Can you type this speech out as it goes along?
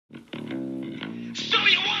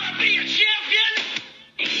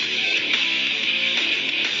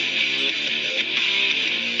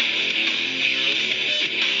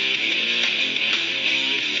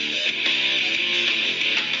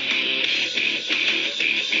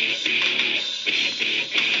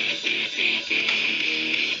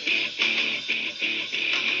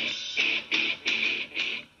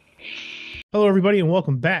Hello, everybody, and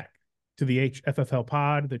welcome back to the HFFL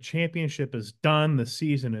pod. The championship is done. The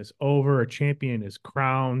season is over. A champion is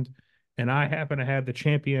crowned, and I happen to have the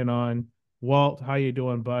champion on. Walt, how you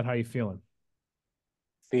doing, bud? How you feeling?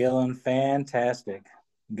 Feeling fantastic.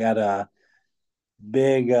 Got a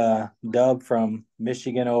big dub from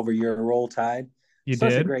Michigan over your Roll Tide. You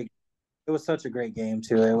Such a did? great. It was such a great game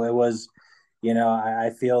too. It was,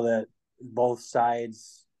 I feel that both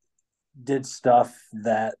sides did stuff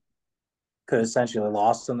that could essentially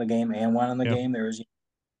lost them the game and won in the Yeah. game.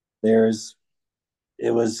 There's,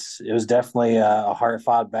 it was definitely a hard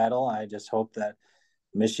fought battle. I just hope that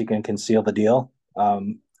Michigan can seal the deal.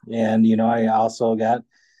 And I also got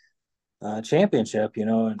championship,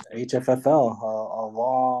 and HFFL, a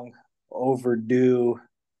long overdue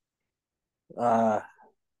uh,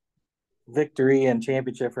 victory and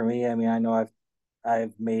championship for me. I mean, I know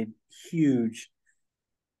I've made huge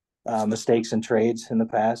mistakes in trades in the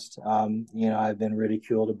past. I've been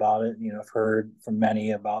ridiculed about it. I've heard from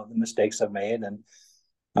many about the mistakes I've made, and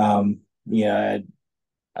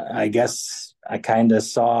I guess I kind of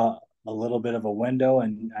saw a little bit of a window,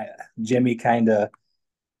 and Jimmy kind of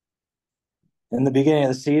in the beginning of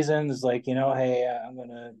the season is like, hey, I'm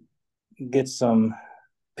gonna get some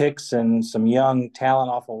picks and some young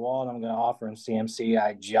talent off a wall, and I'm going to offer him CMC.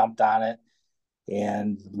 I jumped on it,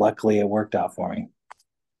 and luckily it worked out for me.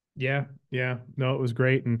 Yeah. Yeah. No, it was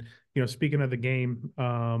great. And, speaking of the game,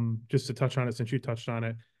 just to touch on it since you touched on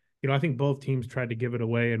it, I think both teams tried to give it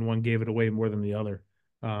away and one gave it away more than the other.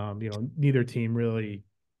 Neither team really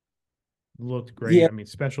looked great. Yeah, I mean,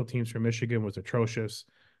 special teams for Michigan was atrocious.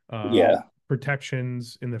 yeah,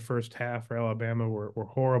 Protections in the first half for Alabama were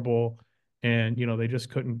horrible, and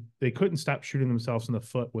they couldn't stop shooting themselves in the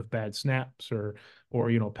foot with bad snaps or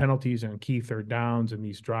penalties and key third downs and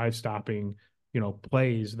these drive stopping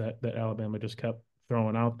plays that Alabama just kept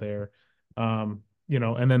throwing out there. And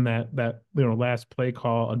then that last play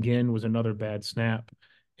call again was another bad snap,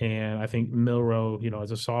 and I think Milrow,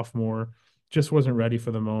 as a sophomore just wasn't ready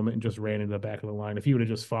for the moment and just ran into the back of the line. If he would have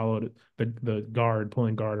just followed the guard,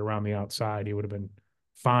 pulling guard around the outside, he would have been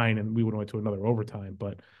fine, and we would have went to another overtime.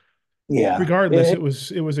 But yeah. regardless,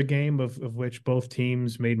 it was a game of which both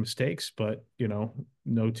teams made mistakes, but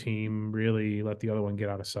no team really let the other one get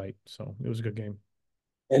out of sight. So it was a good game.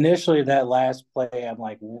 Initially, that last play, I'm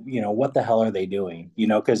like, what the hell are they doing?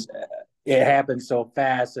 Because it happened so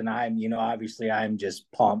fast, and obviously, I'm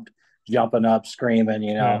just pumped, jumping up, screaming,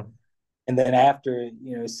 Yeah. And then after,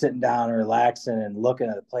 sitting down and relaxing and looking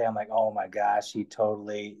at the play, I'm like, oh my gosh, he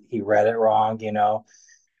read it wrong. The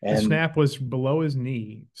And snap was below his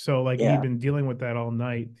knee. So like he'd yeah, been dealing with that all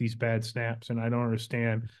night, these bad snaps, and I don't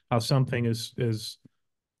understand how something is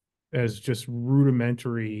as just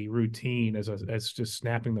rudimentary routine as just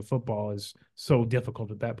snapping the football is so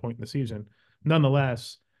difficult at that point in the season.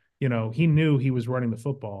 Nonetheless, he knew he was running the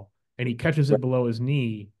football and he catches it right, below his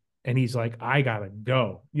knee and he's like, I gotta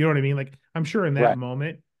go. You know what I mean? Like I'm sure in that right.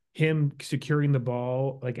 moment, him securing the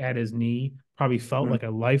ball like at his knee probably felt Mhm. like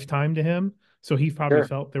a lifetime to him. So he probably Sure.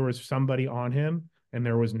 felt there was somebody on him and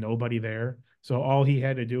there was nobody there. So all he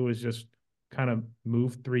had to do was just kind of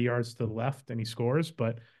move 3 yards to the left and he scores.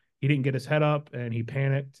 But he didn't get his head up and he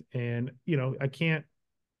panicked. And, I can't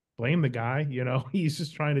blame the guy. He's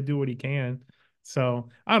just trying to do what he can. So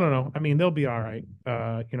I don't know. I mean, they'll be all right.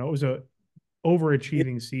 It was a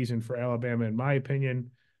overachieving season for Alabama, in my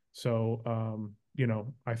opinion. So,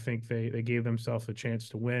 I think they gave themselves a chance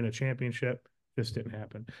to win a championship. This didn't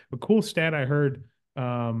happen. A cool stat I heard,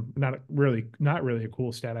 not really a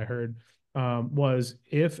cool stat I heard, was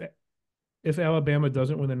if Alabama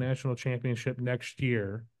doesn't win the national championship next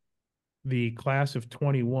year, the class of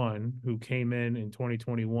 21 who came in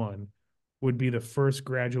 2021 would be the first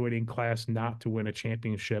graduating class not to win a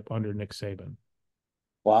championship under Nick Saban.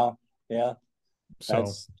 Wow. Yeah. So,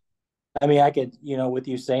 That's, I mean, I could, with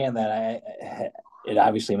you saying that, it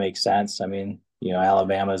obviously makes sense. I mean,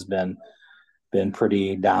 Alabama's been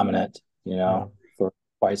pretty dominant, yeah. for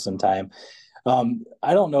quite some time.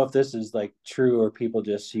 I don't know if this is like true or people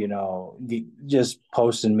just, just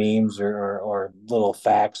posting memes or little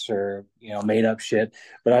facts or, made up shit.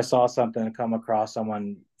 But I saw something come across,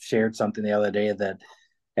 someone shared something the other day that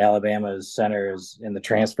Alabama's center is in the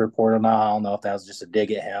transfer portal now. I don't know if that was just a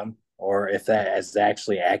dig at him or if that is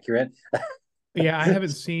actually accurate. Yeah, I haven't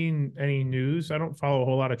seen any news. I don't follow a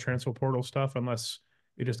whole lot of transfer portal stuff unless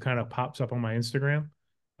it just kind of pops up on my Instagram.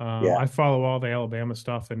 Yeah. I follow all the Alabama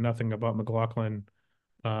stuff and nothing about McLaughlin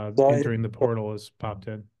So entering the portal has popped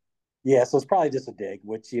in. yeah, so it's probably just a dig,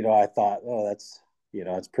 which I thought, oh, that's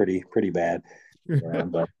it's pretty bad. Yeah,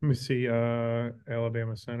 Let but me see.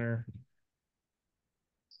 Alabama Center.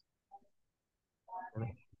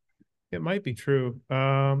 It might be true.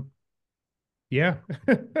 Yeah.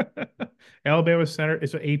 Alabama center.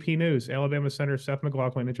 It's AP News. Alabama center Seth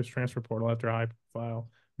McLaughlin enters transfer portal after high profile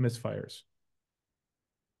misfires.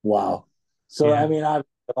 Wow. So I Yeah. mean, a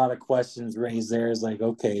lot of questions raised there. Is like,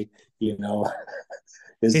 okay, you know,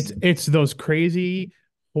 is It's those crazy,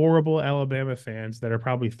 horrible Alabama fans that are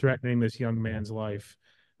probably threatening this young man's life,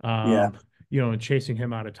 yeah, um, and chasing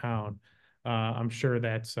him out of town. I'm sure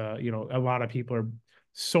that's a lot of people are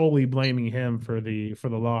solely blaming him for the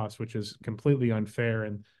loss, which is completely unfair.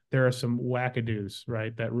 And there are some wackadoos,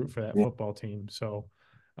 right, that root for that yeah, football team. So,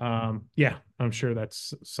 yeah, I'm sure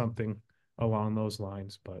that's something along those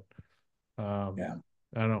lines. But um, yeah.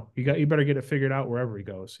 I don't know. You better get it figured out wherever he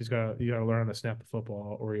goes. You got to learn how to snap the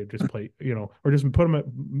football, or you just play, or just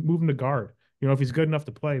move him to guard. If he's good enough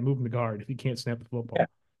to play, move him to guard. If he can't snap the Yeah, football, I had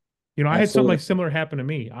something absolutely. like similar happen to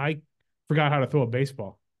me. I forgot how to throw a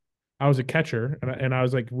baseball. I was a catcher, and I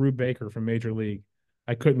was like Rube Baker from Major League.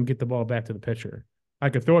 I couldn't get the ball back to the pitcher. I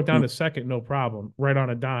could throw it down Mm. to second, no problem, right on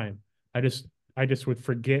a dime. I just I just would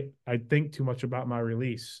forget. I'd think too much about my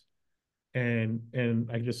release, and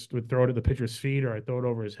I just would throw it at the pitcher's feet or I throw it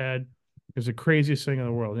over his head. It was the craziest thing in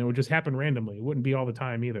the world. And it would just happen randomly. It wouldn't be all the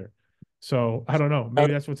time either. So I don't know. Uh,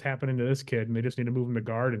 Maybe that's what's happening to this kid, and they just need to move him to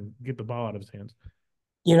guard and get the ball out of his hands.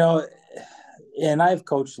 You know, and I've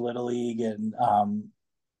coached little league and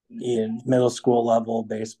in middle school level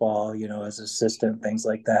baseball, as assistant, things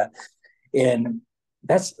like that. And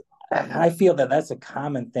that's I feel that that's a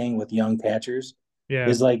common thing with young catchers Yeah.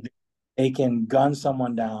 is like they can gun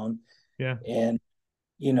someone down Yeah. and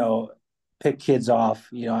you know pick kids off,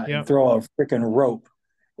 Yeah. and throw a freaking rope.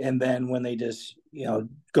 And then when they just,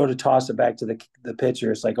 go to toss it back to the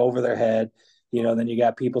pitcher, it's like over their head, then you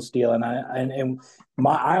got people stealing.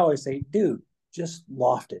 I always say, dude, just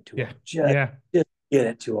loft it to Yeah. them. Yeah. Just get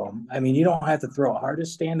it to them. I mean, you don't have to throw it hard.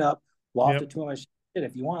 Just stand up, loft Yep. it to them.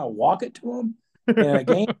 If you want to walk it to them in a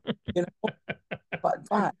game, you know, but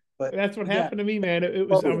fine. But That's what you got happened to me, man. It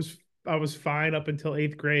was I totally. was I was fine up until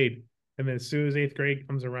eighth grade, and then as soon as eighth grade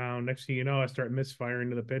comes around, next thing you know, I start misfiring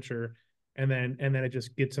to the pitcher, and then it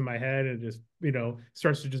just gets in my head and just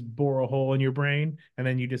starts to just bore a hole in your brain, and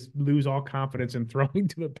then you just lose all confidence in throwing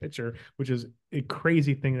to the pitcher, which is a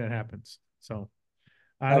crazy thing that happens. So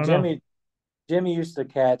I Now, don't know. Jimmy used to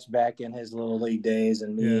catch back in his little league days,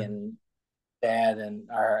 and me Yeah. and Dad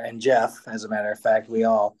and Jeff, as a matter of fact, we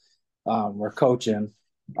all were coaching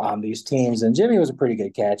these teams. And Jimmy was a pretty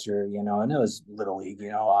good catcher, and it was little league,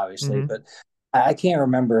 obviously, Mm-hmm. but I can't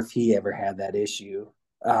remember if he ever had that issue.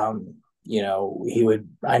 He would.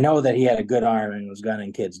 I know that he had a good arm and was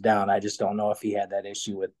gunning kids down. I just don't know if he had that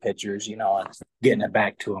issue with pitchers, and getting it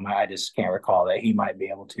back to him. I just can't recall that. He might be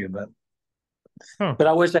able to, but Huh.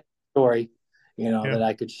 I wish I had a story, Yeah. that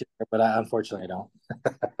I could share, but unfortunately I don't.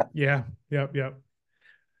 Yeah. Yep. Yep.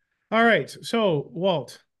 All right. So,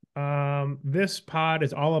 Walt, this pod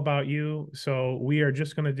is all about you. So we are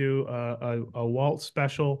just going to do a Walt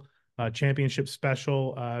special, championship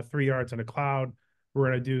special, 3 yards in a cloud. We're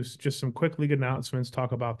going to do just some quick league announcements,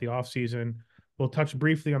 talk about the offseason. We'll touch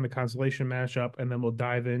briefly on the consolation matchup, and then we'll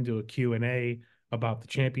dive into a Q&A about the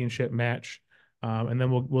championship match. And then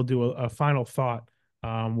we'll do a final thought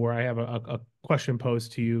where I have a question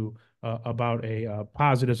posed to you about a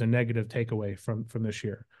positives and negative takeaway from this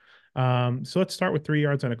year. So let's start with 3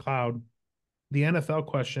 yards on a cloud. The NFL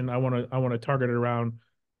question I want to target it around,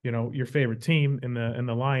 your favorite team in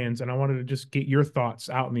the Lions, and I wanted to just get your thoughts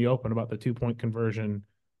out in the open about the 2-point conversion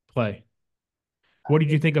play. What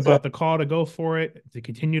did you think So, about the call to go for it, to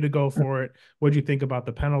continue to go for it? What did you think about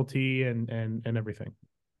the penalty and everything?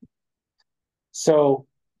 so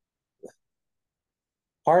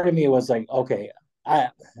part of me was like, okay,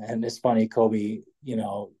 and it's funny, Kobe,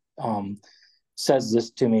 says this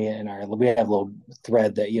to me we have a little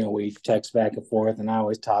thread that, we text back and forth. And I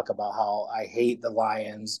always talk about how I hate the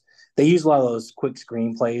Lions. They use a lot of those quick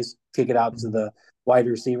screen plays, kick it out to Mhm. the wide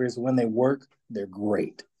receivers. When they work, they're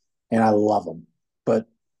great. And I love them. But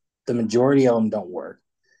the majority of them don't work.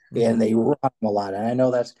 And Mhm. they run them a lot. And I know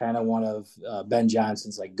that's kind of one of Ben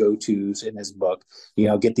Johnson's like go-tos in his book,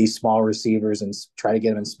 get these small receivers and try to get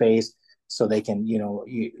them in space so they can,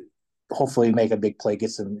 hopefully make a big play, get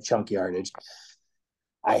some chunk yardage.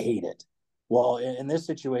 I hate it. Well, in this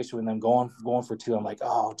situation, when I'm going for two, I'm like,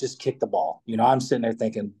 oh, just kick the ball. I'm sitting there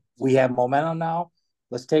thinking, we have momentum now.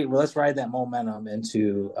 Let's ride that momentum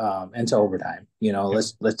into overtime. Yeah.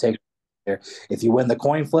 Let's take it there. If you win the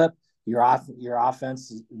coin flip, your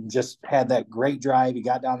offense just had that great drive. You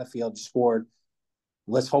got down the field, you scored.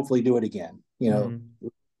 Let's hopefully do it again. Mhm.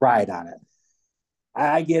 Ride on it.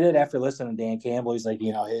 I get it after listening to Dan Campbell. He's like,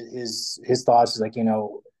 his thoughts is like,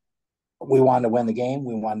 we wanted to win the game.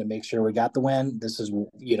 We wanted to make sure we got the win. This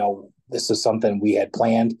is something we had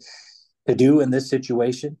planned to do in this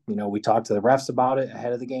situation. We talked to the refs about it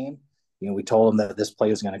ahead of the game. We told them that this play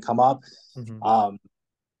was going to come up. Mm-hmm.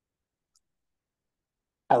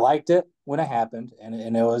 I liked it when it happened,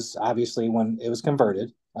 and it was obviously when it was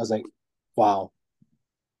converted. I was like, wow,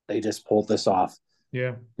 they just pulled this off.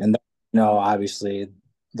 Yeah. And obviously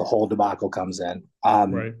the whole debacle comes in.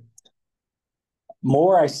 Right.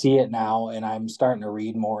 More I see it now, and I'm starting to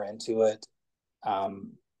read more into it.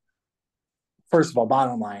 First of all,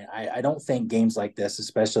 bottom line, I don't think games like this,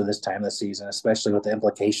 especially this time of the season, especially with the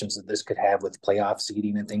implications that this could have with playoff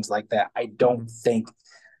seeding and things like that, I don't think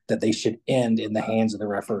that they should end in the hands of the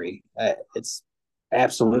referee. It's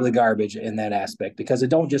absolutely garbage in that aspect because it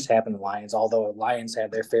don't just happen to Lions, although Lions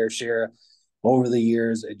have their fair share over the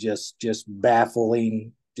years. It just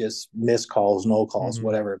baffling, just missed calls, no calls,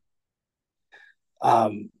 whatever.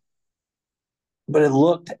 But it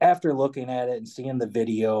looked, after looking at it and seeing the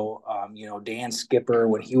video, Dan Skipper,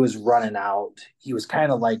 when he was running out, he was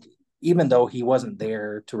kind of like, even though he wasn't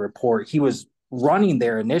there to report, he was running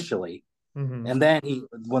there initially. And then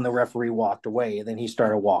when the referee walked away, then he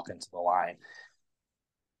started walking to the line.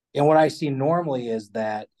 And what I see normally is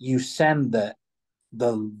that you send the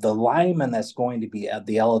lineman that's going to be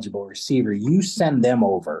the eligible receiver, you send them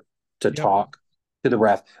over to talk to the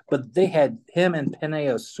ref. But they had him and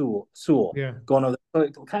Peneo Sewell going over. So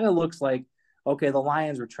it kind of looks like, okay, the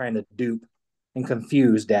Lions were trying to dupe and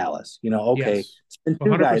confuse Dallas. Send two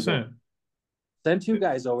 100%. guys over. Send two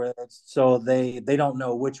guys over so they don't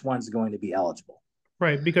know which one's going to be eligible.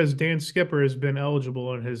 Right, because Dan Skipper has been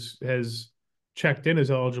eligible and has checked in as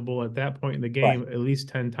eligible at that point in the game at least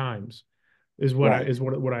 10 times. Is what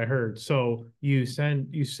I heard. So you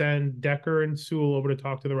send Decker and Sewell over to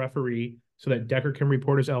talk to the referee so that Decker can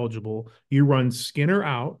report as eligible. You run Skinner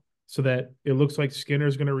out so that it looks like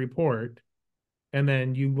Skinner's going to report, and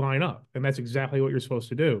then you line up, and that's exactly what you're supposed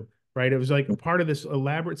to do, right? It was like a part of this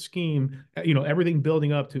elaborate scheme, everything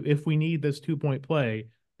building up to, if we need this 2-point play,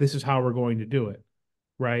 this is how we're going to do it,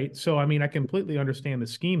 right? So I mean, I completely understand the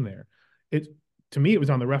scheme there. To me, it was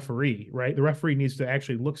on the referee, right? The referee needs to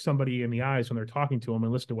actually look somebody in the eyes when they're talking to them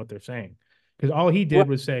and listen to what they're saying. Because all he did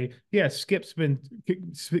was say, yeah, Skip's been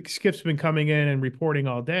coming in and reporting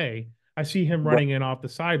all day. I see him running in off the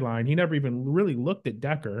sideline. He never even really looked at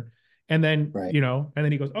Decker. And then, and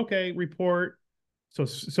then he goes, okay, report.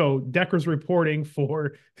 So Decker's reporting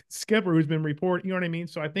for Skipper, who's been reporting, you know what I mean?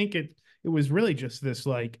 So I think it was really just this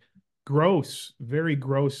like gross, very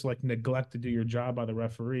gross, like neglect to do your job by the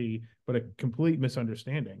referee, but a complete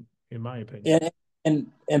misunderstanding, in my opinion.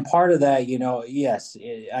 And part of that, yes,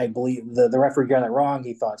 I believe the referee got it wrong.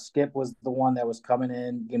 He thought Skip was the one that was coming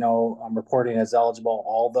in, reporting as eligible,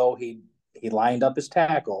 although he lined up his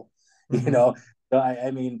tackle. So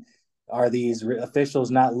I mean, are these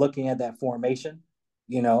officials not looking at that formation?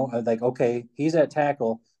 Like, okay, he's at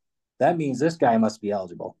tackle, that means this guy must be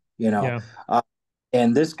eligible.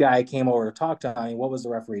 And this guy came over to talk to him. What was the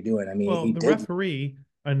referee doing? I mean, the referee,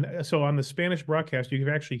 and so on the Spanish broadcast, you can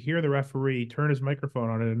actually hear the referee turn his microphone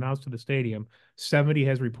on and announce to the stadium, 70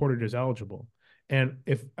 has reported as eligible. And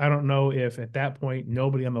I don't know if at that point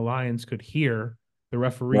nobody on the Lions could hear the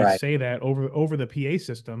referee say that over the PA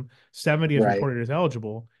system, 70 has reported as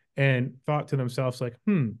eligible, and thought to themselves like,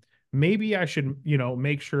 maybe I should,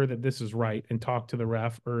 make sure that this is right and talk to the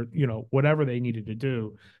ref or, whatever they needed to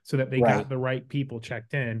do so that they got the right people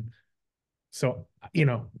checked in. So,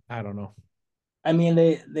 I don't know. I mean,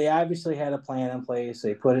 they obviously had a plan in place.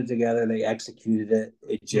 They put it together. They executed it.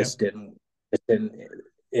 It just didn't.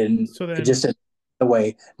 It just didn't the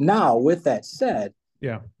way. Now, with that said,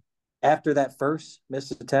 after that first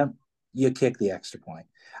missed attempt, you kick the extra point.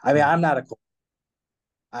 I mean, I'm not a.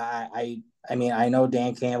 I mean, I know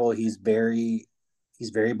Dan Campbell. He's very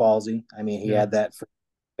ballsy. I mean, he had that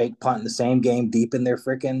fake punt in the same game, deep in their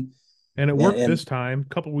freaking. And it worked this time.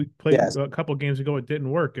 A couple games ago, it didn't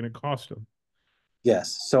work, and it cost him.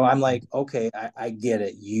 Yes. So I'm like, okay, I get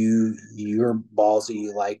it. You're ballsy.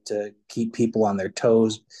 You like to keep people on their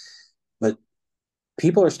toes, but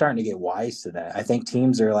people are starting to get wise to that. I think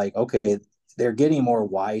teams are like, okay, they're getting more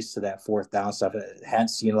wise to that fourth down stuff.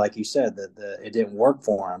 Hence, like you said, that it didn't work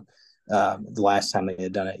for them the last time they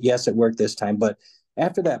had done it. Yes, it worked this time, but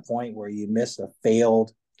after that point where you missed a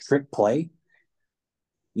failed trick play,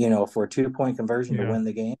 for a 2-point conversion to win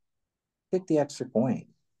the game, pick the extra point.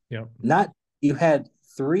 Yeah. You had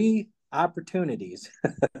 3 opportunities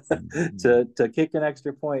to kick an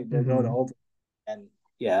extra point to go to over, and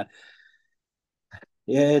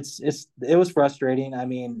Yeah, it was frustrating. I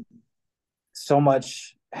mean, so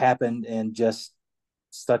much happened in just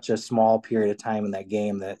such a small period of time in that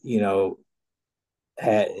game that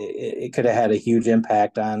it could have had a huge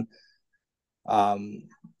impact on um,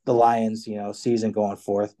 the Lions, season going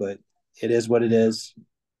forth. But it is what it Yeah. is.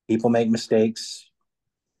 People make mistakes,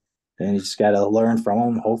 and you just got to learn from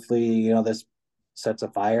them. Hopefully, this sets a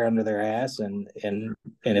fire under their ass, and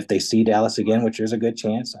if they see Dallas again, which there's a good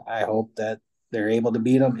chance, I hope that they're able to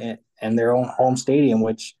beat them in their own home stadium,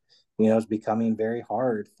 which is becoming very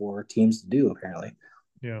hard for teams to do apparently.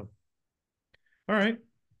 Yeah. All right.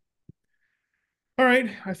 All right.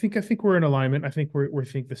 I think we're in alignment. I think we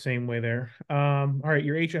think the same way there. All right,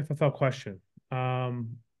 your HFFL question.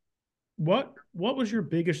 Um, what was your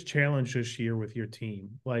biggest challenge this year with your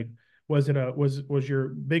team? Like, was your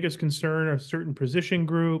biggest concern a certain position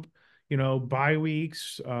group, bye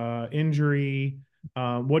weeks, injury?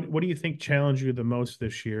 What do you think challenged you the most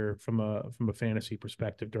this year from a fantasy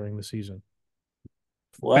perspective during the season?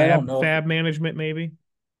 Well, I don't Fab know. fab management, maybe?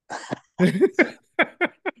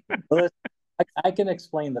 But I can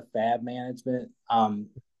explain the fab management.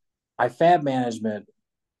 My fab management,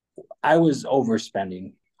 I was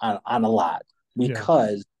overspending on a lot Yeah.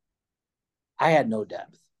 because I had no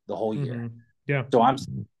depth the whole year. Yeah. So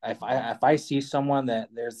if I see someone that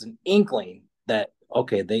there's an inkling that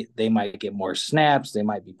okay they might get more snaps, they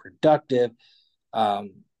might be productive.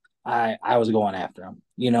 Um, I was going after them,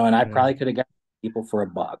 and I Yeah. probably could have got people for a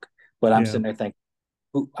buck, but I'm Yeah. sitting there thinking,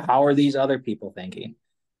 how are these other people thinking?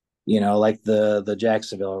 Like the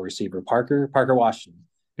Jacksonville receiver Parker Washington.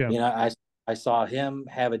 Yeah. I saw him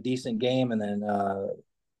have a decent game, and then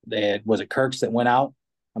was it Kirks that went out.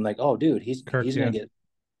 I'm like, oh dude, he's Kirk. he's gonna Yeah. get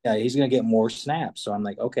yeah, he's gonna get more snaps. So I'm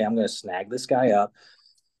like, okay, I'm gonna snag this guy up.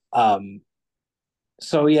 Um,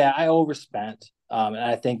 so yeah, I overspent, and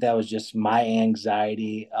I think that was just my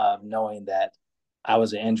anxiety of knowing that I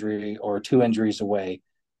was an injury or two injuries away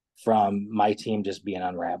from my team just being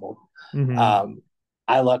unraveled. Hmm. Um,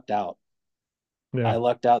 I lucked out. Yeah. I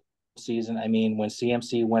lucked out season. I mean, when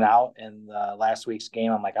CMC went out in last week's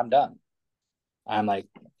game, I'm like, I'm done. I'm like,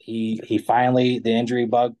 he finally the injury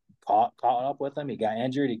bug caught up with him. He got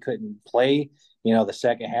injured. He couldn't play. The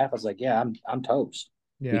second half. I was like, yeah, I'm toast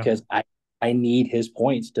Yeah. because I need his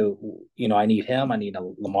points to I need him. I need a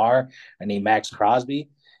Lamar. I need Max Crosby,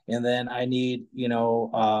 and then I need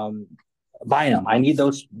Bynum. I need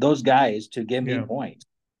those guys to give me Yeah. points,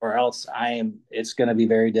 or else It's going to be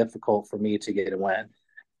very difficult for me to get a win.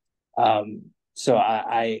 So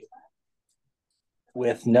I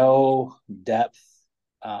with no depth,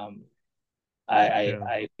 um, Yeah.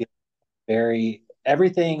 I feel very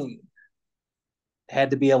everything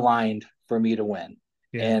had to be aligned for me to win,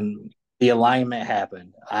 Yeah. and the alignment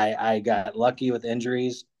happened. I got lucky with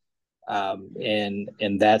injuries, and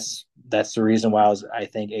that's the reason why I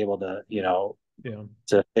think able to Yeah.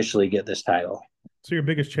 to officially get this title. So your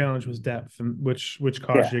biggest challenge was depth, and which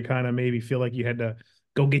caused Yeah, you to kind of maybe feel like you had to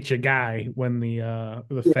go get your guy when the yeah,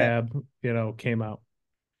 fab came out.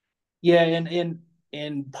 yeah,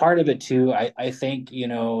 and part of it too. I think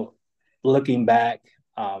looking back,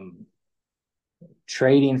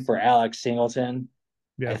 trading for Alex Singleton,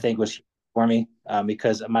 I Yeah. think was for me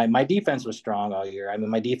because my defense was strong all year. I mean,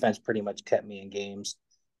 my defense pretty much kept me in games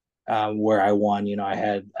where I won. I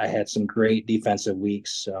had some great defensive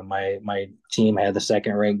weeks. My team had the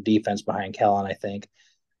second ranked defense behind Kellen, I think,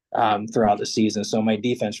 throughout the season. So my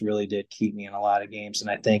defense really did keep me in a lot of games, and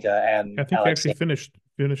I think I adding think you Alex. actually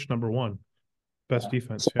finished number one, best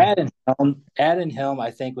defense. So Yeah. adding him,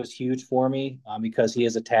 I think was huge for me because he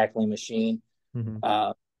is a tackling machine, Hmm.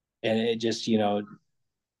 uh, and it just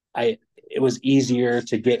I it was easier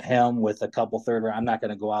to get him with a couple third round. I'm not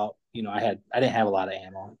going to go out. I didn't have a lot of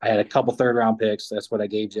ammo. I had a couple third round picks. That's what I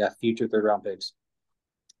gave Jeff, future third round picks.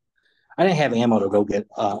 I didn't have ammo to go get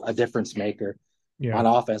a difference maker Yeah. on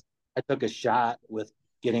offense. I took a shot with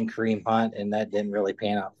getting Kareem Hunt, and that didn't really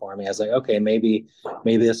pan out for me. I was like, okay, maybe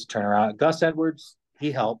this will turn around. Gus Edwards,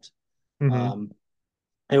 he helped. Hmm. Um,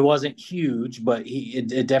 it wasn't huge, but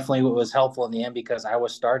it definitely was helpful in the end because I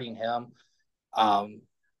was starting him um,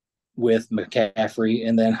 with McCaffrey,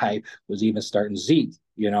 and then I was even starting Zeke,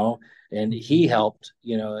 and he helped,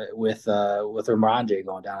 with Ramondre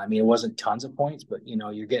going down. I mean, it wasn't tons of points, but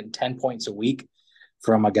you're getting 10 points a week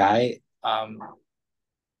from a guy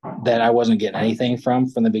that I wasn't getting anything from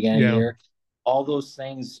the beginning of the Yeah. year. All those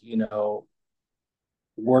things,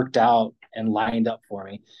 worked out and lined up for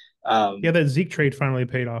me. Yeah. Um, That Zeke trade finally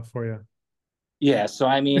paid off for you. yeah, so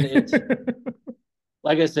I mean, it's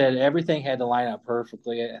like I said, everything had to line up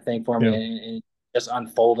perfectly, I think, for me. Yeah. just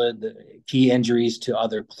unfolded, the key injuries to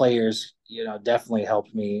other players, definitely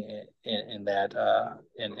helped me in that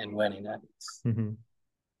in winning that. Mm-hmm.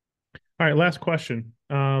 All right, last question.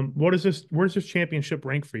 What is this? Where's this championship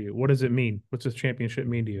rank for you? What does it mean? What's this championship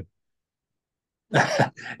mean to you?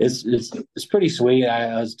 It's pretty sweet.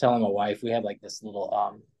 I was telling my wife we have like this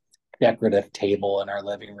little decorative table in our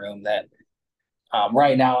living room that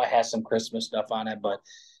right now it has some Christmas stuff on it, but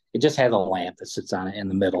it just has a lamp that sits on it in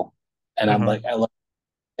the middle. And I'm Uh-huh. like, I look,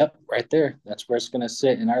 yep, right there. That's where it's gonna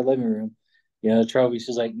sit in our living room. The trophy.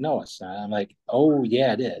 She's like, no, it's not. I'm like, oh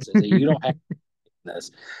yeah, it is. I said, you don't have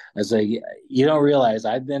this. I said, you don't realize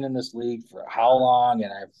I've been in this league for how long,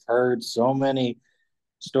 and I've heard so many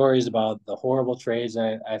stories about the horrible trades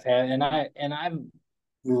I've had,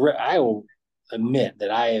 I will admit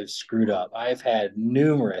that I have screwed up. I've had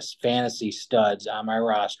numerous fantasy studs on my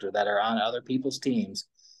roster that are on other people's teams.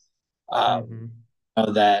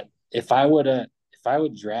 Mm-hmm. That if I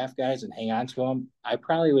would draft guys and hang on to them, I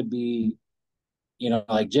probably would be,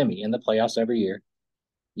 like Jimmy in the playoffs every year.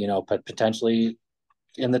 But potentially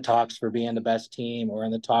in the talks for being the best team or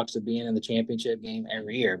in the talks of being in the championship game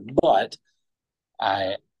every year. But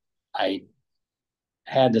I I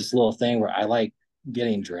had this little thing where I like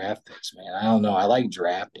getting draft picks, man. I don't know. I like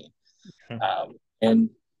drafting. And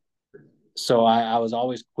so I was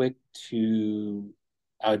always quick to,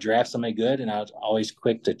 I would draft somebody good and I was always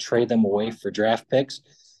quick to trade them away for draft picks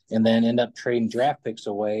and then end up trading draft picks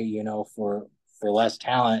away, for less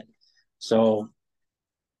talent. So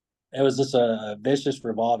it was just a vicious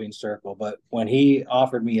revolving circle. But when he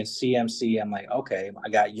offered me a CMC, I'm like, okay, I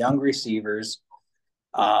got young receivers.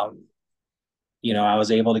 Um, I was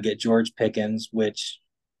able to get George Pickens, which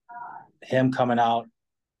him coming out,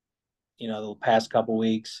 the past couple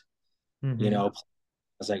weeks, Mm-hmm. I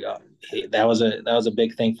was like, oh, hey, that was a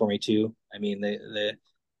big thing for me too. I mean,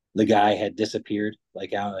 the guy had disappeared,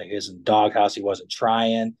 like out of his doghouse. He wasn't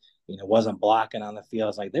trying, wasn't blocking on the field. I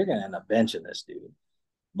was like, they're gonna end up benching this dude,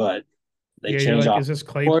 but they Yeah, you're changed like, off. is this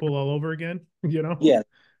Claypool all over again? You know? Yeah,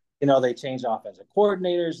 they changed offensive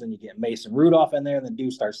coordinators, and you get Mason Rudolph in there, and the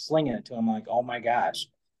dude starts slinging it to him. I'm like, oh my gosh.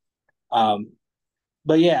 Um,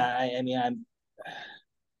 but yeah, I mean,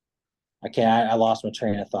 I can't. I lost my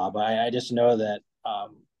train of thought, but I just know that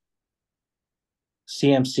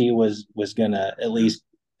CMC was gonna at least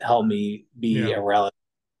help me be Yeah. irrelevant.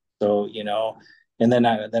 So and then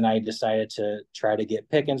I decided to try to get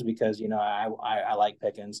Pickens because I like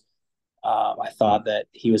Pickens. I thought that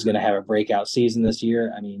he was going to have a breakout season this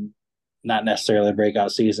year. I mean, not necessarily a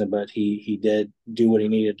breakout season, but he did do what he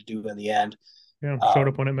needed to do in the end. Yeah. Showed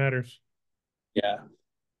up Um, when it matters. yeah.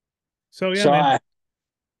 So yeah, So man.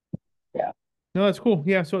 yeah, No, that's cool.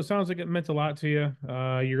 Yeah, so it sounds like it meant a lot to you.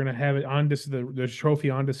 You're gonna have it on the trophy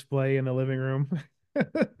on display in the living room.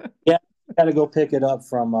 yeah. Got to go pick it up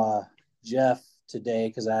from Jeff today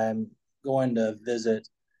because I'm going to visit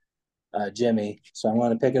Jimmy. So I'm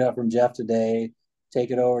going to pick it up from Jeff today,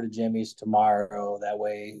 take it over to Jimmy's tomorrow. That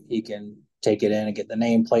way he can take it in and get the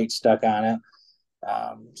nameplate stuck on it.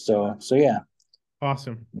 So yeah.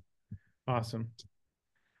 Awesome. Awesome.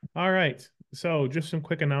 All right. So just some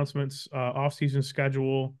quick announcements. Off-season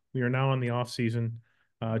schedule. We are now on the off-season.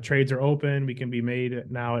 Trades are open. We can be made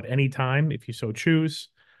now at any time if you so choose.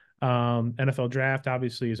 NFL draft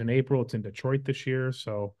obviously is in April. It's in Detroit this year,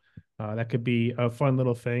 so that could be a fun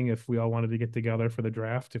little thing if we all wanted to get together for the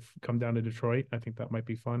draft. If come down to Detroit, I think that might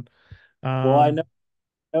be fun. Well, I Um,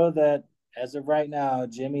 know that as of right now,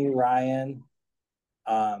 Jimmy, Ryan,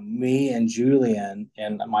 me, and Julian,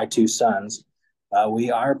 and my two sons,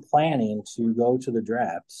 we are planning to go to the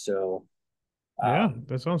draft. So, yeah, um,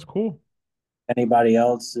 that sounds cool. anybody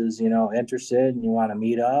else is interested and you want to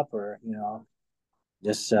meet up or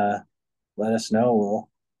just let us know. We'll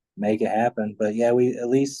make it happen. But yeah, we at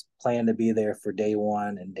least plan to be there for day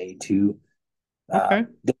one and day two. Okay.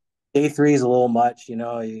 Day three is a little much.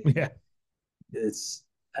 Yeah. It's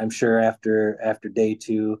I'm sure after day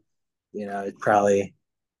two, it probably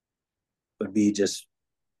would be just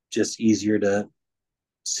easier to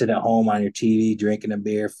sit at home on your TV, drinking a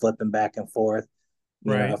beer, flipping back and forth,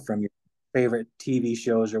 Right. from your favorite TV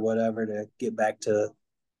shows or whatever to get back to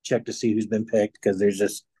check to see who's been picked because there's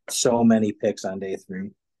just so many picks on day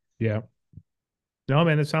three. Yeah. No,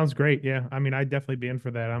 man, it sounds great. Yeah. I mean, I'd definitely be in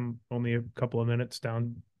for that. I'm only a couple of minutes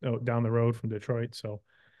down the road from Detroit. So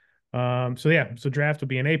yeah, so draft will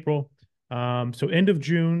be in April. So end of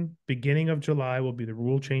June, beginning of July will be the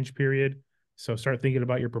rule change period. So start thinking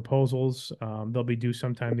about your proposals. They'll be due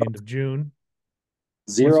sometime the end of June.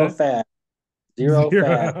 What's Zero that? fat, zero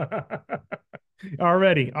fat. Zero.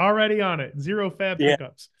 Already on it. Zero fab Yeah,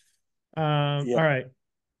 pickups. yeah. All right.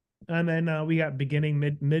 And then we got beginning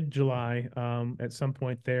mid July. At some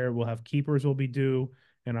point there, we'll have keepers will be due,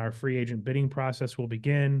 and our free agent bidding process will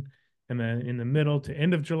begin. And then in the middle to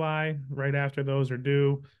end of July, right after those are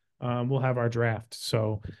due, we'll have our draft.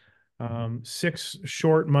 So 6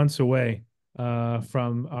 short months away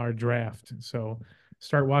from our draft. So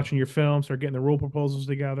start watching your film, start getting the rule proposals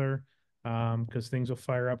together, because things will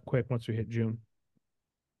fire up quick once we hit June.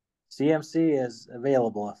 CMC is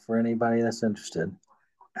available for anybody that's interested.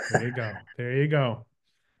 There you go. There you go.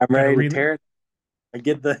 I'm Got to ready to re tear it.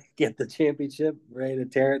 Get the championship. Ready to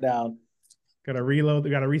tear it down. got to reload.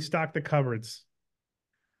 Got to restock the cupboards.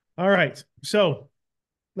 All right. So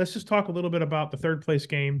let's just talk a little bit about the third place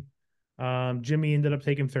game. Jimmy ended up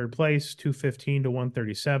taking third place, 215 to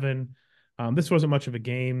 137. This wasn't much of a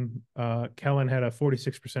game. Kellen had a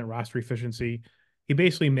 46% roster efficiency. He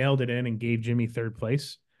basically mailed it in and gave Jimmy third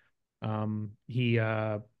place. He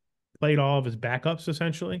played all of his backups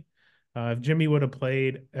essentially. If Jimmy would have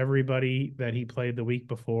played everybody that he played the week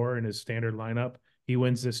before in his standard lineup, he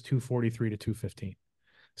wins this 243 to 215.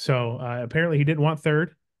 So apparently he didn't want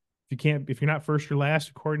third. If you're not first or last,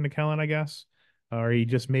 according to Kellen, I guess, or he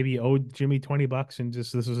just maybe owed Jimmy $20 and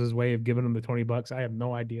just this was his way of giving him the $20. I have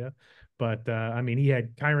no idea. But I mean, he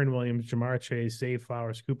had Kyron Williams, Jamar Chase, Zay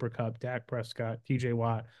Flowers, Cooper Kupp, Dak Prescott, TJ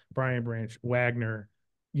Watt, Brian Branch, Wagner,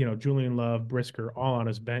 Julian Love, Brisker, all on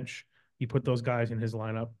his bench. He put those guys in his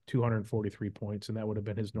lineup, 243 points, and that would have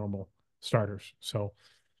been his normal starters. So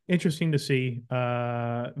interesting to see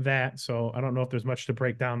that. So I don't know if there's much to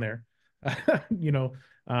break down there, you know,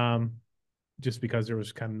 um, just because there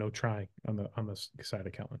was kind of no trying on the side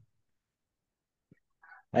of Kellen.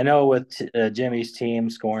 I know with Jimmy's team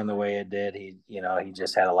scoring the way it did, he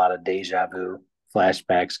just had a lot of deja vu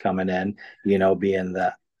flashbacks coming in. Being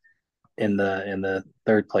in the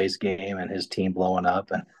third place game and his team blowing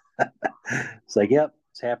up, and it's like, yep,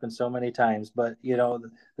 it's happened so many times. But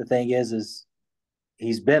the thing is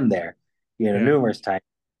he's been there, Yeah. numerous times.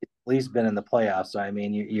 At least been in the playoffs. So I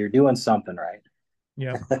mean, you're doing something right.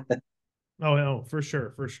 Yeah. Oh, no, for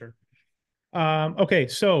sure, for sure. Okay,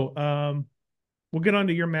 so we'll get on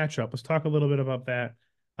to your matchup. Let's talk a little bit about that.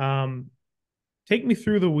 Take me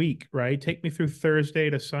through the week, right? Take me through Thursday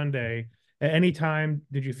to Sunday. At any time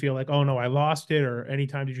did you feel like, oh no, I lost it, or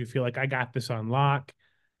anytime did you feel like I got this on lock?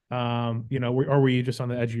 Or were you just on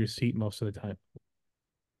the edge of your seat most of the time?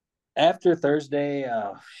 After Thursday,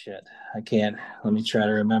 oh shit, I can't. Let me try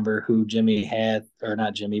to remember who Jimmy had, or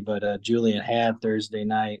not Jimmy, but Julian had Thursday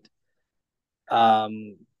night. Got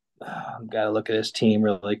to look at his team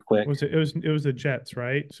really quick. It was the Jets,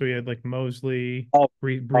 right? So you had like Mosley, Oh,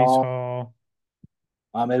 Brees oh, Hall.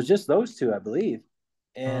 it was just those two, I believe,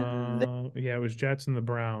 and Yeah, it was Jets and the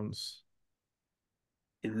Browns.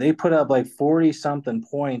 they put up like 40 something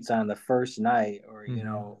points on the first night, or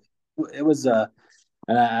Mm-hmm. it was a.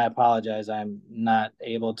 And I apologize, I'm not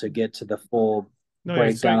able to get to the full No,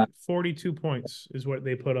 it's breakdown. like 42 points is what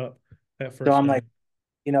they put up that So first I'm like,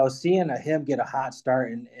 night. seeing him get a hot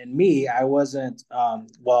start, and me, I wasn't.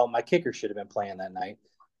 Well, my kicker should have been playing that night,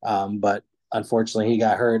 but unfortunately he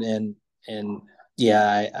got hurt, and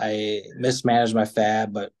yeah, I mismanaged my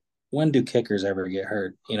fab. But when do kickers ever get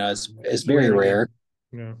hurt? It's very Rarely. rare.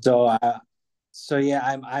 Yeah. So yeah,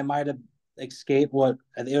 I might have escaped what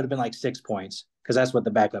it would have been like 6 points, because that's what the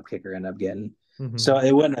backup kicker ended up getting. Mm-hmm. So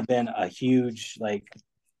it wouldn't have been a huge like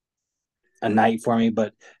a night for me,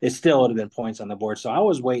 but it still would have been points on the board. So I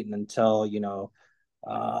was waiting until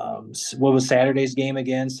what was Saturday's game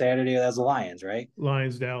again? Saturday, that was the Lions, right?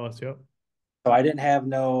 Lions, Dallas. Yep. So I didn't have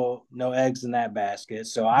no eggs in that basket.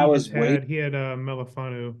 So I He just was waiting. had he had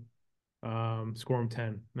Melifanu score him 10.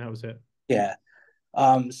 And that was it. Yeah.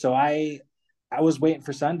 So I was waiting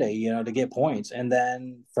for Sunday, to get points, and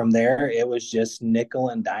then from there it was just nickel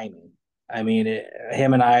and diming. I mean,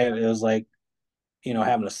 him and I, it was like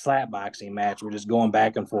having a slap boxing match. We're just going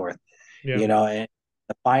back and forth, Yeah. and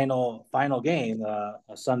the final game, a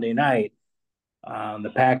Sunday night,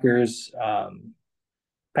 the Packers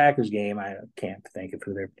game. I can't think of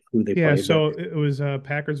who they Yeah, played, but so it was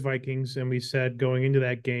Packers Vikings, and we said going into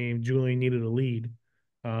that game, Julian needed a lead,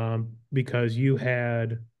 because you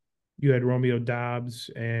had Romeo Dobbs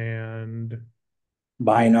and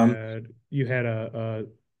Bynum, you had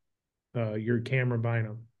your Cameron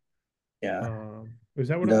Bynum. yeah, Is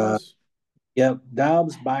that what it the was? yep,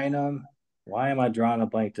 Dobbs, Bynum. Why am I drawing a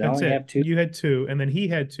blank? Did I That's only have it. two? You had two, and then he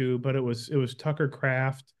had two, but it was Tucker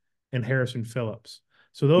Kraft and Harrison Phillips.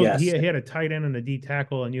 So those he Yes, he had a tight end and a D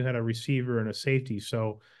tackle, and you had a receiver and a safety.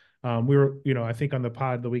 So we were, I think on the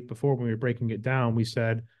pod the week before when we were breaking it down, we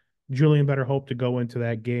said Julian better hope to go into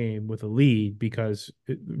that game with a lead because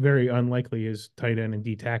very unlikely his tight end and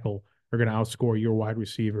D tackle are going to outscore your wide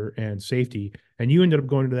receiver and safety. And you ended up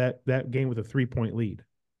going into that game with a 3-point lead.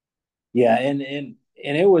 Yeah, and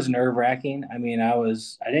it was nerve wracking. I mean, I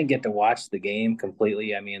didn't get to watch the game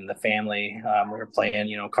completely. I mean, the family, we were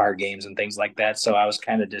playing, card games and things like that. So I was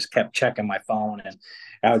kind of just kept checking my phone, and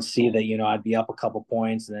I would see that, I'd be up a couple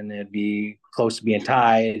points, and then it'd be close to being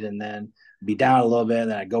tied, and then be down a little bit,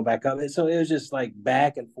 and then I'd go back up. So it was just like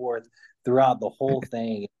back and forth throughout the whole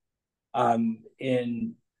thing.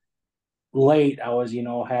 In late, I was,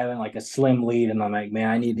 having like a slim lead, and I'm like, man,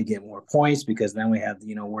 I need to get more points because then we have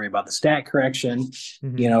to, worry about the stat correction,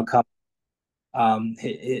 Mm-hmm. come.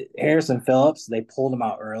 Harrison Phillips, they pulled him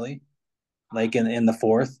out early, like in the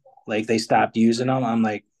fourth, like they stopped using him. I'm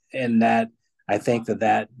like, and that I think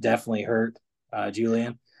that definitely hurt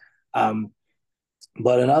Julian. Um,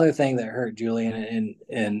 but another thing that hurt Julian,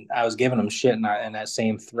 and I was giving him shit in that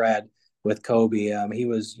same thread with Kobe. He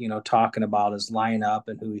was, talking about his lineup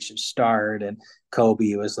and who he should start, and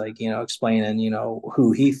Kobe was like, explaining,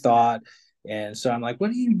 who he thought. And so I'm like,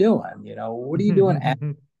 what are you doing? What are you doing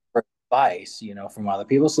for advice, from other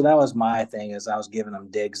people? So that was my thing, is I was giving them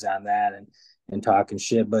digs on that and talking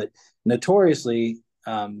shit. But notoriously,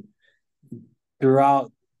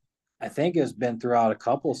 throughout, I think it's been throughout a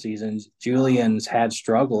couple seasons, Julian's had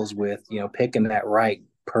struggles with, picking that right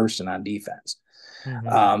person on defense.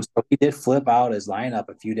 Mm-hmm. So he did flip out his lineup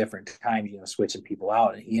a few different times, switching people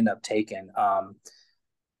out, and he ended up taking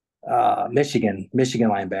Michigan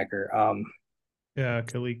linebacker. Yeah,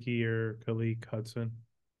 Kaliki or Kalik Hudson.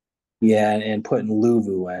 Yeah, and putting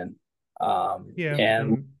Luvu in. Yeah,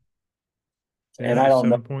 And and he I got don't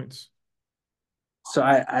know. 7 points. So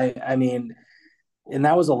I mean, and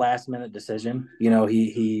that was a last minute decision.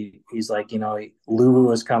 He's like, Luvu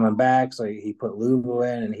was coming back, so he put Luvu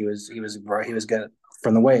in, and he was gonna,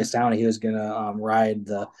 from the way it sounded, he was gonna ride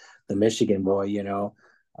the Michigan boy.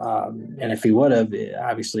 And if he would have,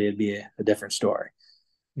 obviously it'd be a different story.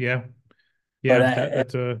 Yeah, But yeah,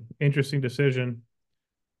 that's a interesting decision.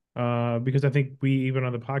 Because I think we even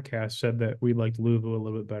on the podcast said that we liked Louvu a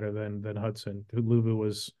little bit better than Hudson. Louvu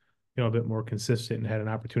was, a bit more consistent and had an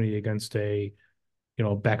opportunity against a,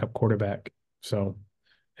 backup quarterback. So,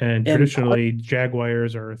 and and traditionally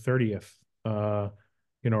Jaguars are 30th,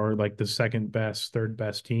 or like the second best, third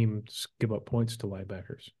best team to give up points to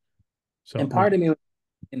linebackers. So, and part of me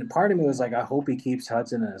and part of me was like, I hope he keeps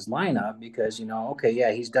Hudson in his lineup because, okay,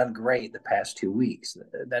 yeah, he's done great the past 2 weeks.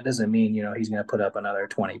 That doesn't mean, he's going to put up another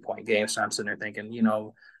 20-point game. So I'm sitting there thinking,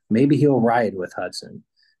 maybe he'll ride with Hudson.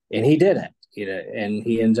 And he didn't, and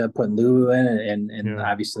he ends up putting Lou in, and yeah.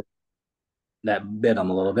 obviously that bit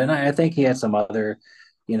him a little bit. And I think he had some other,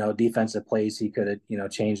 defensive plays he could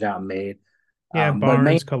have, changed out and made. Yeah, But main,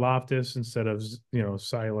 Barnes, Kaloftis instead of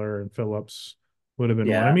Seiler and Phillips would have been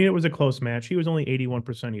one. I yeah, mean, it was a close match. He was only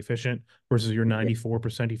 81% efficient versus your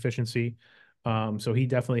 94% efficiency. So he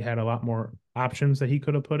definitely had a lot more options that he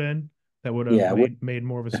could have put in that would have yeah. made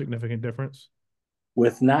more of a significant difference.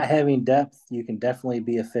 With not having depth, you can definitely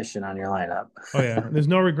be efficient on your lineup. Oh yeah, there's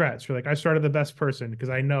no regrets. You're like, I started the best person because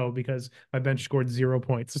I know because my bench scored 0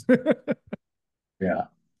 points. Yeah.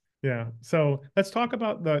 Yeah. So let's talk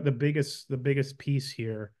about the biggest piece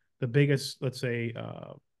here, the biggest, let's say,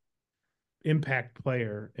 impact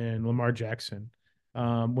player in Lamar Jackson.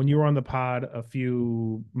 When you were on the pod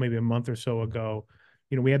maybe a month or so ago,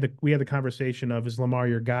 we had the conversation of, is Lamar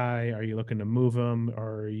your guy? Are you looking to move him,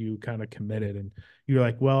 or are you kind of committed? And you're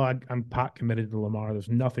like, well, I'm pot committed to Lamar. There's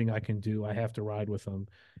nothing I can do. I have to ride with him.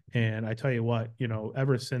 And I tell you what,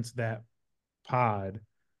 ever since that pod,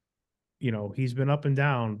 he's been up and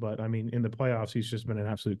down, but I mean, in the playoffs, he's just been an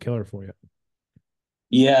absolute killer for you.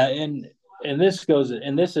 Yeah, and this goes,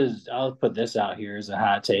 and this is, I'll put this out here as a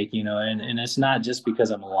hot take, and it's not just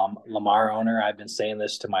because I'm a Lamar owner. I've been saying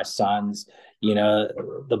this to my sons.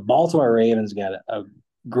 The Baltimore Ravens got a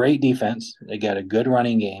great defense. They got a good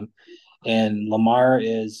running game, and Lamar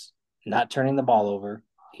is not turning the ball over.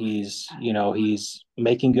 He's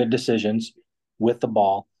making good decisions with the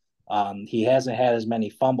ball. He hasn't had as many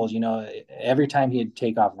fumbles. Every time he'd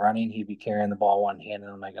take off running, he'd be carrying the ball one hand,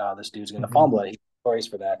 and I'm like, oh, this dude's going to Mm-hmm. fumble it. He's notorious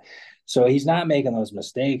for that. So he's not making those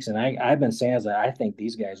mistakes. And I've been saying that I think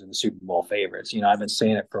these guys are the Super Bowl favorites. I've been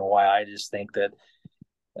saying it for a while. I just think that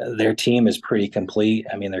their team is pretty complete.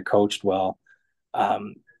 I mean, they're coached well.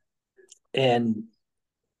 Um, and,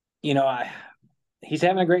 he's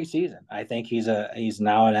having a great season. I think he's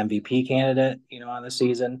now an MVP candidate, on the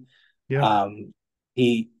season. Yeah. Um,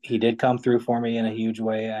 he did come through for me in a huge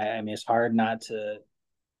way. I mean, it's hard not to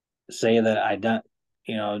say that I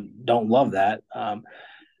don't love that.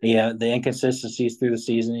 yeah, the inconsistencies through the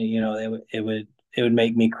season, it would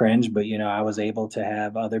make me cringe, but I was able to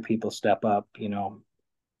have other people step up,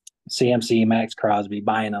 CMC, Max Crosby,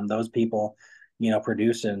 buying them, those people,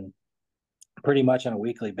 producing pretty much on a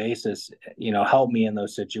weekly basis, help me in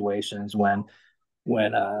those situations when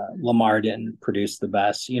Lamar didn't produce the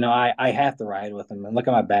best. I have to ride with him. And look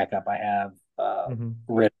at my backup. I have Mhm.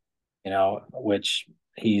 Ritt, which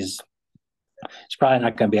he's probably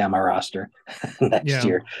not going to be on my roster next Yeah.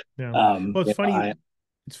 year. Yeah. Um, Well, you know, I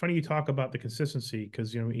it's funny you talk about the consistency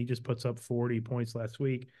because he just puts up 40 points last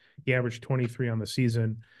week. He averaged 23 on the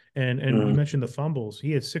season. And you mm, mentioned the fumbles.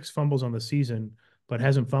 He had 6 fumbles on the season, but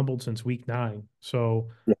hasn't fumbled since week 9. So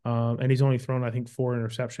and he's only thrown, I think, 4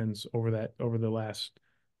 interceptions over the last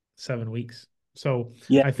 7 weeks. So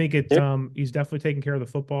yeah, I think there- he's definitely taking care of the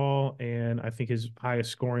football, and I think his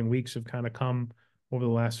highest scoring weeks have kind of come over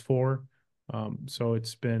the last 4. So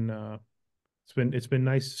it's been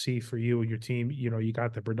nice to see for you and your team. You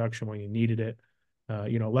got the production when you needed it.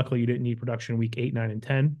 Luckily you didn't need production week 8, 9, and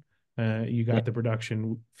 10. You yeah, got the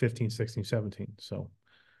production 15, 16, 17. So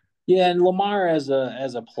yeah. And Lamar as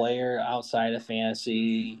a player outside of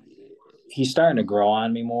fantasy, he's starting to grow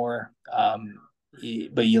on me more.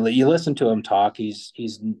 But you listen to him talk, he's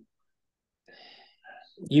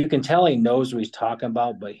you can tell he knows what he's talking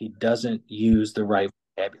about, but he doesn't use the right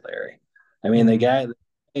vocabulary. I mean, the mhm.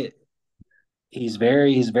 guy, he's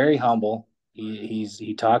very humble.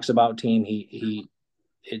 He talks about team.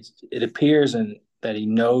 It appears that he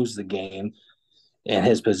knows the game and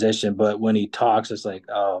his position, but when he talks, it's like,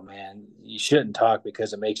 oh man, you shouldn't talk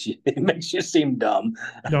because it makes you it makes you seem dumb.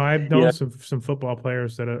 No, I've You known know, some football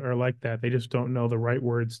players that are like that. They just don't know the right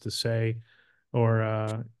words to say,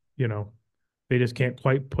 or you know, they just can't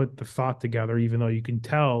quite put the thought together, even though you can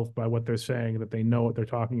tell by what they're saying that they know what they're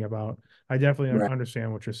talking about. I definitely right?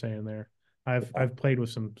 understand what you're saying there. I've played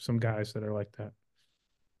with some guys that are like that.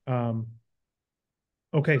 Um,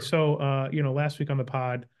 okay, so last week on the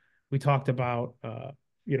pod, we talked about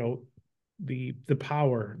you know, the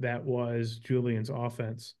power that was Julian's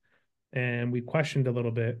offense. And we questioned a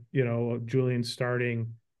little bit, Julian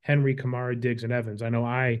starting Henry, Kamara, Diggs, and Evans. I know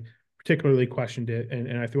I particularly questioned it,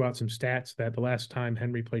 and I threw out some stats that the last time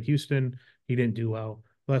Henry played Houston, he didn't do well.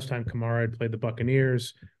 The last time Kamara had played the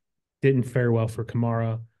Buccaneers, didn't fare well for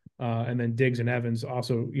Kamara. And then Diggs and Evans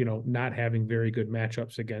also, not having very good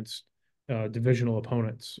matchups against divisional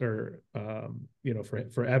opponents, or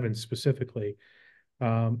for Evans specifically.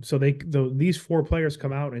 So these 4 players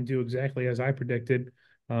come out and do exactly as I predicted.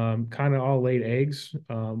 Kind of all laid eggs,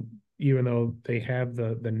 even though they have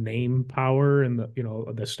the name power and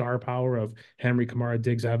the star power of Henry, Kamara,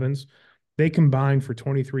 Diggs, Evans. They combined for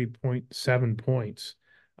 23.7 points.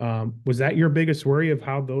 Was that your biggest worry of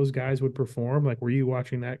how those guys would perform? Like, were you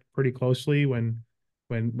watching that pretty closely when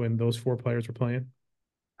those 4 players were playing?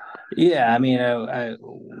 Yeah, I mean,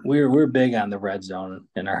 we're big on the red zone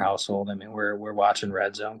in our household. I mean, we're watching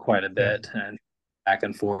red zone quite a Yeah, bit and back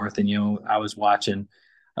and forth. And I was watching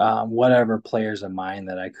whatever players of mine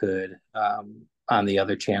that I could on the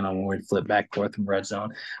other channel when we'd flip back and forth from red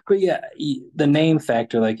zone. But yeah, the name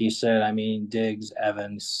factor, like you said, I mean, Diggs,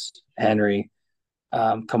 Evans, Henry,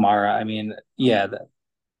 Kamara. I mean, yeah,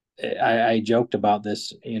 I joked about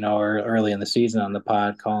this, early in the season on the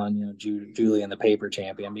pod, calling Julian the paper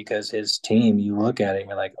champion because his team. You look at it, and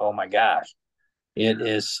you're like, oh my gosh, it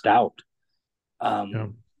is stout. yeah,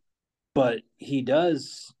 But he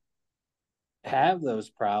does have those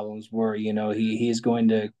problems where he's going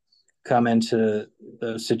to come into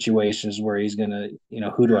those situations where he's going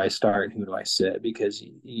to who do I start and who do I sit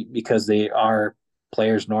because they are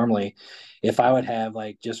players normally. If I would have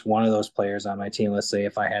like just one of those players on my team, let's say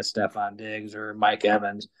if I had Stephon Diggs or Mike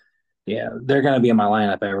Evans, yeah, they're going to be in my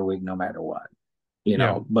lineup every week no matter what.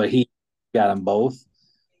 yeah, But he got them both.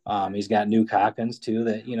 He's got Nuke Hopkins too.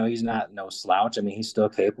 That he's not no slouch. I mean, he's still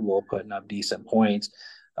capable of putting up decent points.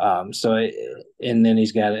 And then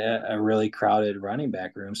he's got a really crowded running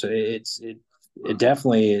back room. So it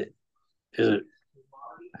definitely is.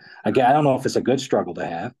 Again, I don't know if it's a good struggle to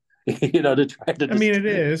have, to try to I mean, just. it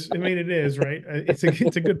is. I mean, it is, right? It's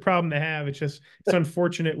a good problem to have. It's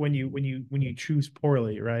unfortunate when you choose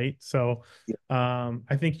poorly, right? So,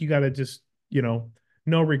 I think you got to just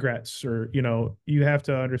no regrets, or you have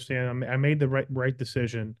to understand. I made the right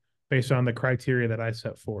decision based on the criteria that I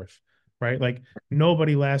set forth, right? Like,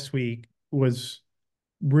 nobody last week was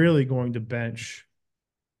really going to bench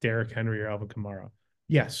Derrick Henry or Alvin Kamara.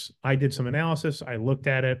 Yes, I did some analysis. I looked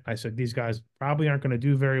at it. I said, these guys probably aren't going to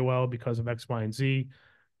do very well because of X, Y, and Z.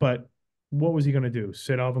 But what was he going to do?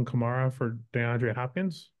 Sit Alvin Kamara for DeAndre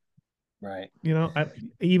Hopkins? Right.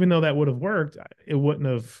 Even though that would have worked, it wouldn't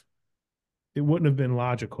have been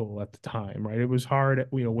logical at the time, right? It was hard,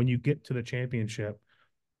 when you get to the championship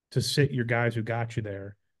to sit your guys who got you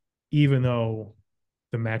there, even though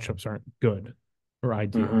the matchups aren't good or Mm-hmm.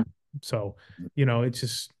 ideal. So, it's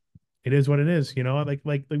just it is what it is. Like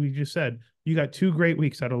we just said, you got 2 great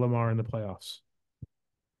weeks out of Lamar in the playoffs.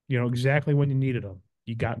 Exactly when you needed them.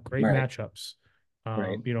 You got great Right. matchups.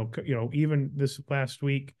 Right. Even this last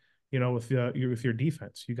week, with your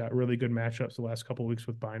defense, you got really good matchups the last couple of weeks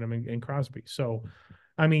with Bynum and Crosby. So,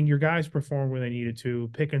 I mean, your guys performed when they needed to.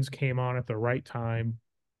 Pickens came on at the right time.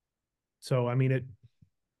 So, I mean,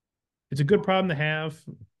 it's a good problem to have,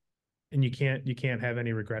 and you can't have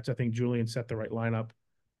any regrets. I think Julian set the right lineup.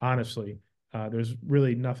 Honestly, there's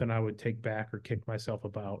really nothing I would take back or kick myself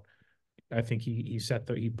about. I think he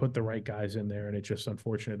put the right guys in there, and it's just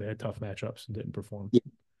unfortunate they had tough matchups and didn't perform.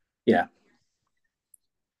 Yeah.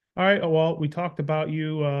 All right, well, we talked about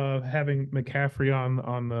you having McCaffrey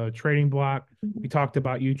on the trading block. We talked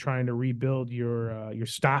about you trying to rebuild your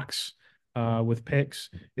stocks with picks.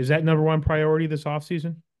 Is that number one priority this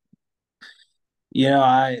offseason?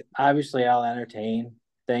 I obviously I'll entertain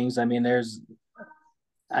things. I mean,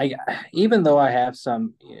 I even though I have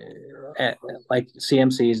some like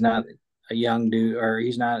CMC is not a young dude, or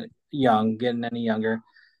he's not young, getting any younger.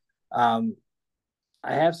 Um,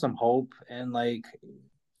 I have some hope, and like,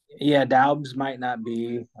 yeah, Daubs might not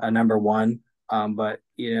be a number one, but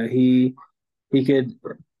he could.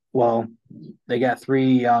 Well, they got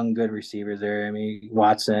three young good receivers there. I mean,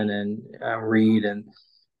 Watson and Reed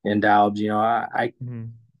and Daubs. I Mm-hmm.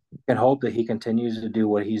 can hope that he continues to do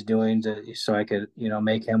what he's doing so I could,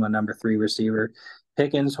 make him a number three receiver.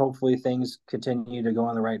 Pickens, hopefully things continue to go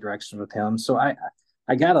in the right direction with him. So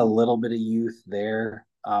I got a little bit of youth there.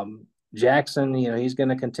 Jackson, he's going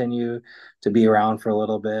to continue to be around for a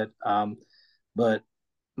little bit. But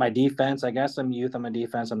my defense, I got some youth on my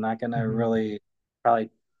defense. I'm not going to Mm-hmm. really probably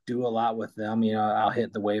do a lot with them. I'll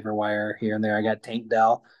hit the waiver wire here and there. I got Tank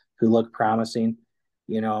Dell, who looked promising.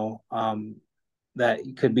 That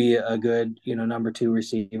could be a good, number two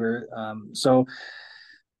receiver. So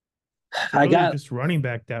So I really got just running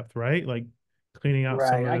back depth, right? Like cleaning out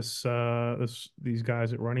some right. of these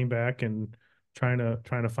guys at running back and trying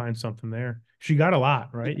to find something there. She got a lot,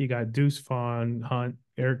 right? You got Deuce Vaughn, Hunt,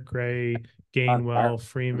 Eric Gray, Our, Gainwell,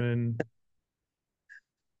 Freeman,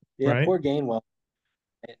 yeah, right? poor Gainwell.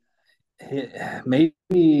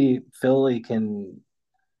 Maybe Philly can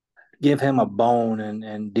give him a bone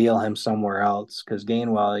and deal him somewhere else, because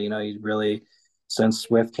Gainwell, he's really, since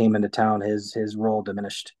Swift came into town, his role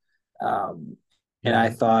diminished. Um, and I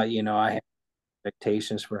Yeah. thought, I had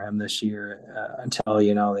expectations for him this year until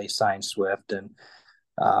they signed Swift and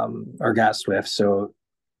or got Swift. So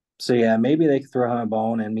yeah, maybe they could throw him a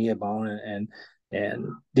bone and me a bone and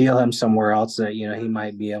deal him somewhere else that he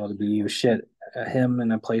might be able to be used. Shit, him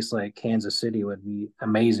in a place like Kansas City would be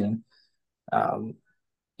amazing. Um,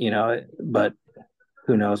 but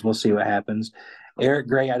who knows? We'll see what happens. Eric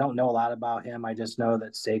Gray, I don't know a lot about him. I just know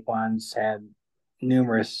that Saquon's had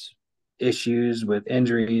numerous issues with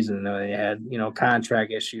injuries, and they had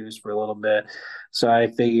contract issues for a little bit. So I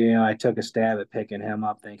figure I took a stab at picking him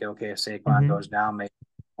up, thinking, okay, if Saquon Mm-hmm. goes down, maybe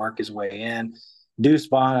work his way in. Deuce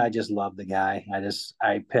Vaughn, I just love the guy.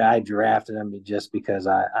 I drafted him just because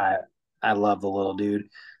I love the little dude.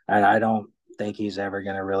 I don't think he's ever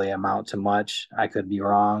going to really amount to much. I could be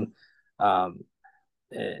wrong. Um,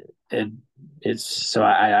 it it's so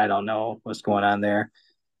I don't know what's going on there.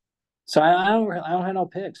 So I don't have no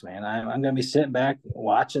picks, man. I'm gonna be sitting back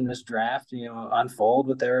watching this draft, unfold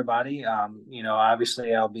with everybody.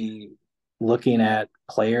 Obviously I'll be looking at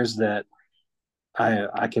players that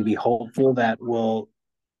I can be hopeful that will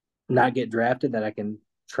not get drafted, that I can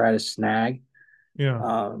try to snag, Yeah.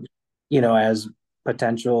 um, as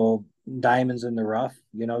potential diamonds in the rough,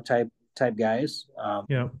 type guys.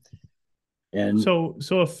 Yeah. And So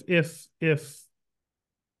if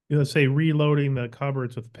let's say reloading the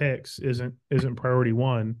cupboards with picks isn't priority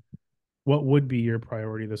one, what would be your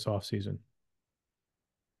priority this offseason?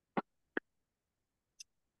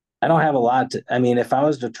 I don't have a lot to. I mean, if I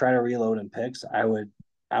was to try to reload in picks, I would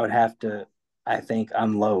have to, I think,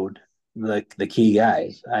 unload the key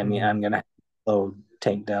guys. I mean, Mm-hmm. I'm gonna load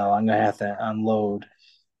Tank Dell. I'm gonna have to unload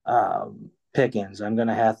Pickens. I'm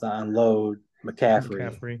gonna have to unload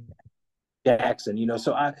McCaffrey, McCaffrey. Jackson.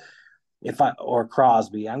 So if I or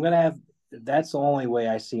Crosby, I'm gonna have. That's the only way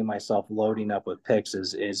I see myself loading up with picks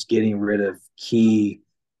is getting rid of key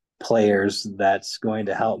players. That's going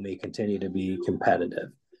to help me continue to be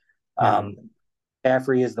competitive. Yeah. Um,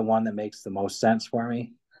 McCaffrey is the one that makes the most sense for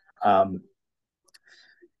me. Um,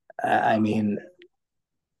 I mean,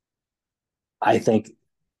 I think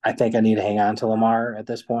I need to hang on to Lamar at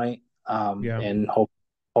this point, Yeah. and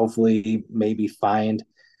hopefully maybe find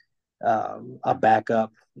a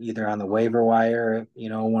backup either on the waiver wire.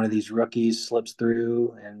 One of these rookies slips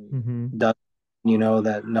through and Mm-hmm. does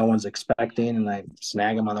that no one's expecting, and I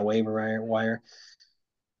snag him on the waiver wire.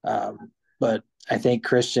 But I think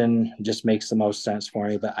Christian just makes the most sense for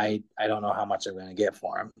me. But I don't know how much I'm going to get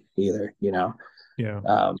for him either. Yeah.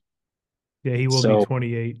 Um, Yeah, he will be so,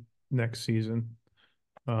 28 next season.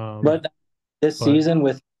 but this But season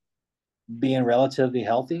with being relatively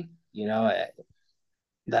healthy,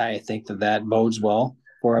 I think that bodes well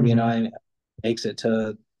for him. mhm. And makes it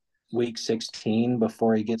to week 16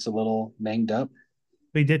 before he gets a little banged up.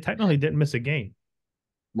 He didn't miss a game.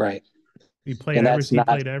 Right. He played And that's he not,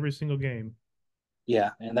 played every single game.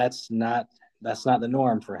 yeah. And that's not the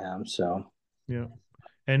norm for him. So, Yeah.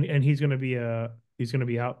 And he's gonna be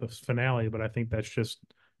out the finale, but I think that's just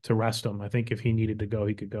to rest him. I think if he needed to go,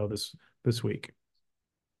 he could go this week.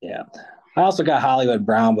 yeah. I also got Hollywood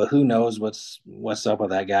Brown, but who knows what's up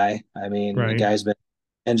with that guy? I mean, the Right. guy's been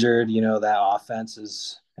injured. That offense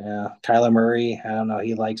is. Yeah, Kyler Murray. I don't know.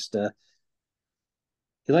 He likes to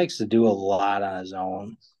do a lot on his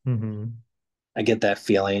own. Mm-hmm. I get that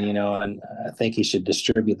feeling, and I think he should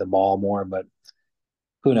distribute the ball more. But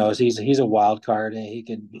who knows? He's a wild card, and he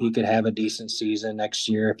could have a decent season next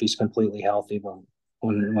year if he's completely healthy. But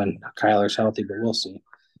when Kyler's healthy, but we'll see.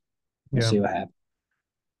 We'll Yeah. see what happens.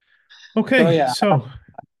 So Okay. yeah, So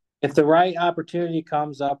if the right opportunity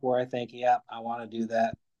comes up where I think, yeah, I want to do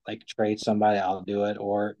that, like trade somebody, I'll do it.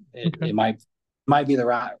 Or it, okay. it might be the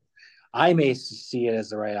right. I may see it as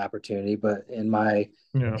the right opportunity, but in my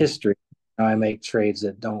Yeah. history, I make trades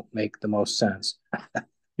that don't make the most sense.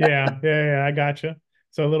 Yeah. I gotcha.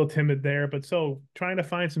 So a little timid there, but so trying to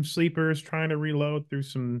find some sleepers, trying to reload through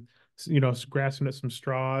some, grasping at some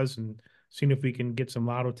straws and seeing if we can get some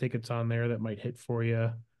lotto tickets on there that might hit for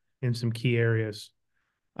you in some key areas.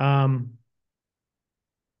 Um,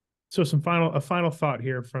 so a final thought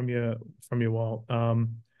here from you, Walt. I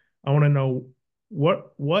want to know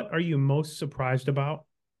what are you most surprised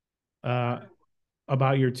uh,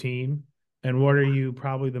 about your team, and what are you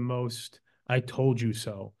probably the most I told you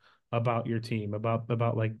so about your team, about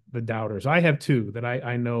like the doubters. I have two that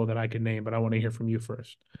I know that I can name, but I want to hear from you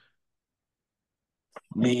first.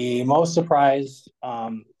 The most surprise,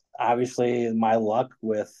 obviously, my luck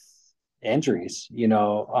with injuries.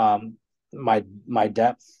 My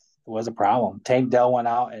depth was a problem. Tank Dell went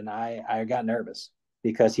out, and I got nervous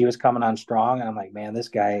because he was coming on strong, and I'm like, man, this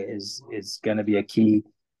guy is going to be a key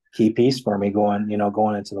piece for me going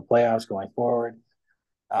into the playoffs, going forward.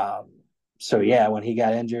 Um, so yeah, when he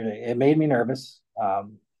got injured, it made me nervous.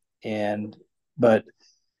 And but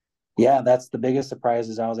yeah, that's the biggest surprise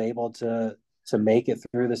is I was able to make it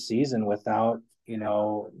through the season without a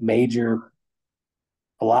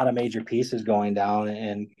lot of major pieces going down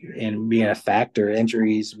and being a factor,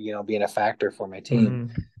 injuries, being a factor for my team.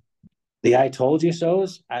 Mm-hmm. The I told you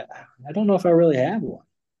so's, I don't know if I really have one,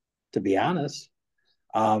 to be honest.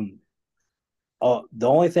 Um, the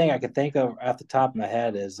only thing I could think of off the top of my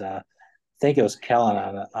head is I think it was Kellen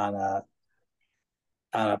on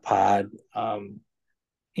a pod.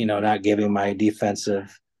 Not giving my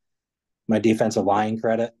defensive line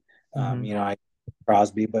credit. Mm-hmm. I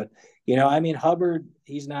Crosby, but I mean Hubbard,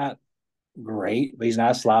 he's not great, but he's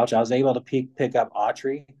not a slouch. I was able to pick up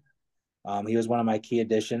Autry. He was one of my key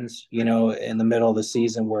additions, in the middle of the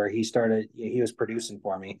season where he was producing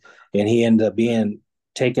for me, and he ended up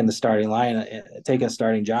taking the taking a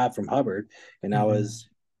starting job from Hubbard, and I Mm-hmm. was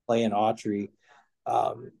playing Autry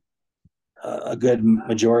a good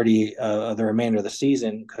majority of the remainder of the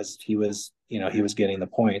season because he was getting the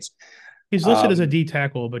points. He's listed as a Um, D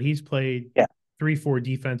tackle, but he's played yeah, 3-4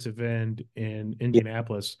 defensive end in yeah,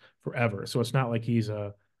 Indianapolis forever. So it's not like he's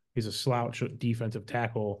a slouch defensive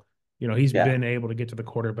tackle. He's yeah. been able to get to the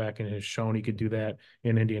quarterback and has shown he could do that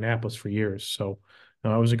in Indianapolis for years. So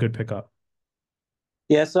no, it was a good pickup.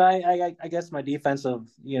 Yeah, so I guess my defensive,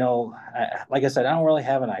 like I said, I don't really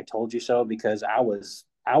have an "I told you so" because I was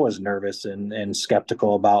nervous and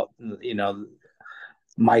skeptical about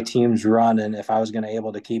my team's run and if I was going to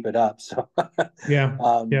able to keep it up. So, Yeah,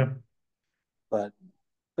 um, yeah. but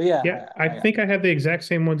yeah, Yeah, I think I have the exact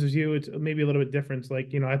same ones as you. It's maybe a little bit different.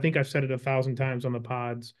 Like, I think I've said it 1,000 times on the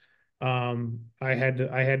pods. I had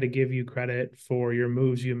to give you credit for your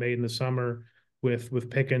moves you made in the summer with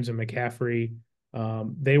Pickens and McCaffrey.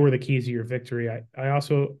 They were the keys to your victory. I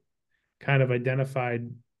also kind of identified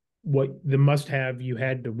what the must have you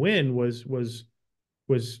had to win was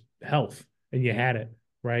health, and you had it.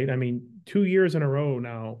 right? I mean, 2 years in a row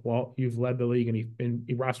now, well, you've led the league in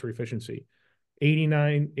roster efficiency.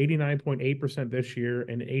 89.8% this year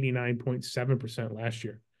and 89.7% last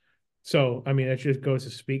year. So, I mean, that just goes to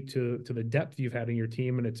speak to the depth you've had in your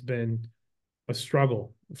team, and it's been a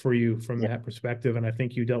struggle for you from Yeah. that perspective. And I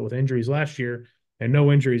think you dealt with injuries last year and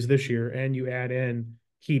no injuries this year, and you add in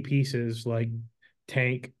key pieces like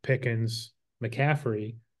Tank, Pickens,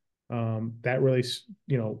 McCaffrey. That really,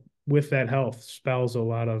 with that health, spells a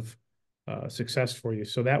lot of success for you.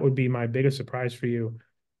 So that would be my biggest surprise for you.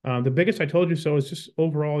 The biggest I told you so is just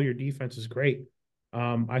overall your defense is great.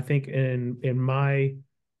 I think in my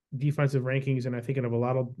defensive rankings, and I think of a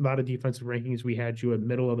lot of defensive rankings, we had you at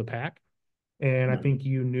middle of the pack. And I think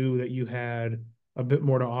you knew that you had a bit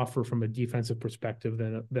more to offer from a defensive perspective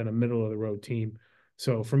than a middle of the road team.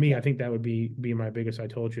 So for me, I think that would be my biggest I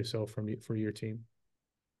told you so for your team.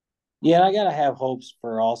 Yeah, I gotta have hopes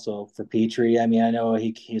for also for Petrie. I mean, I know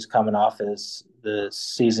he's coming off the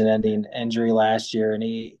season-ending injury last year, and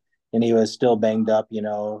he was still banged up. You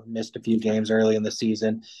know, missed a few games early in the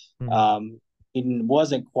season. Mhm. Um, he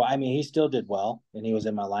wasn't quite. I mean, he still did well, and he was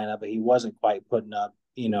in my lineup, but he wasn't quite putting up,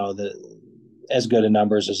 you know, the as good of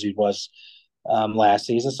numbers as he was last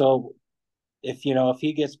season. So if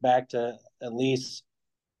he gets back to at least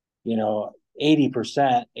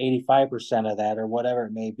 80%, 85% of that, or whatever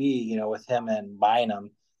it may be, with him and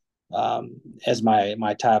Bynum as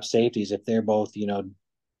my top safeties, if they're both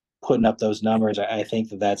putting up those numbers, I think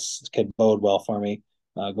that's could bode well for me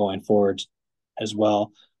going forward as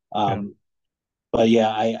well. Yeah. But yeah,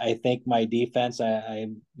 I think my defense,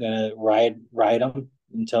 I'm gonna ride them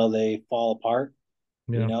until they fall apart,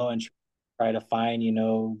 Yeah. and try to find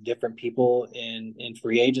different people in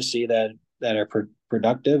free agency that are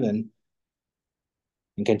productive and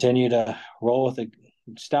continue to roll with a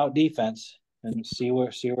stout defense and see where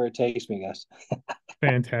it takes me, guys.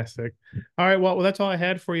 Fantastic. All right. Well, that's all I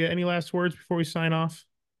had for you. Any last words before we sign off?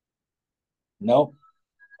 Nope,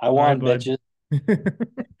 I All right, won, bud. bitches.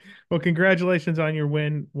 Well, congratulations on your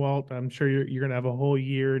win, Walt. I'm sure you're gonna have a whole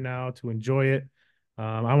year now to enjoy it.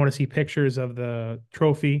 I want to see pictures of the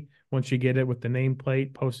trophy once you get it with the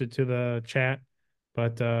nameplate posted to the chat.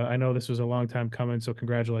 But I know this was a long time coming, so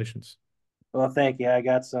congratulations. Well, thank you. I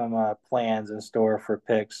got some plans in store for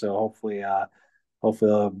picks, so hopefully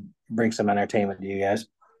it'll bring some entertainment to you guys.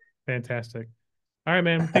 Fantastic. All right,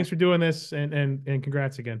 man. Thanks for doing this, and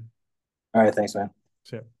congrats again. All right, thanks, man.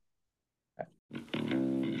 So.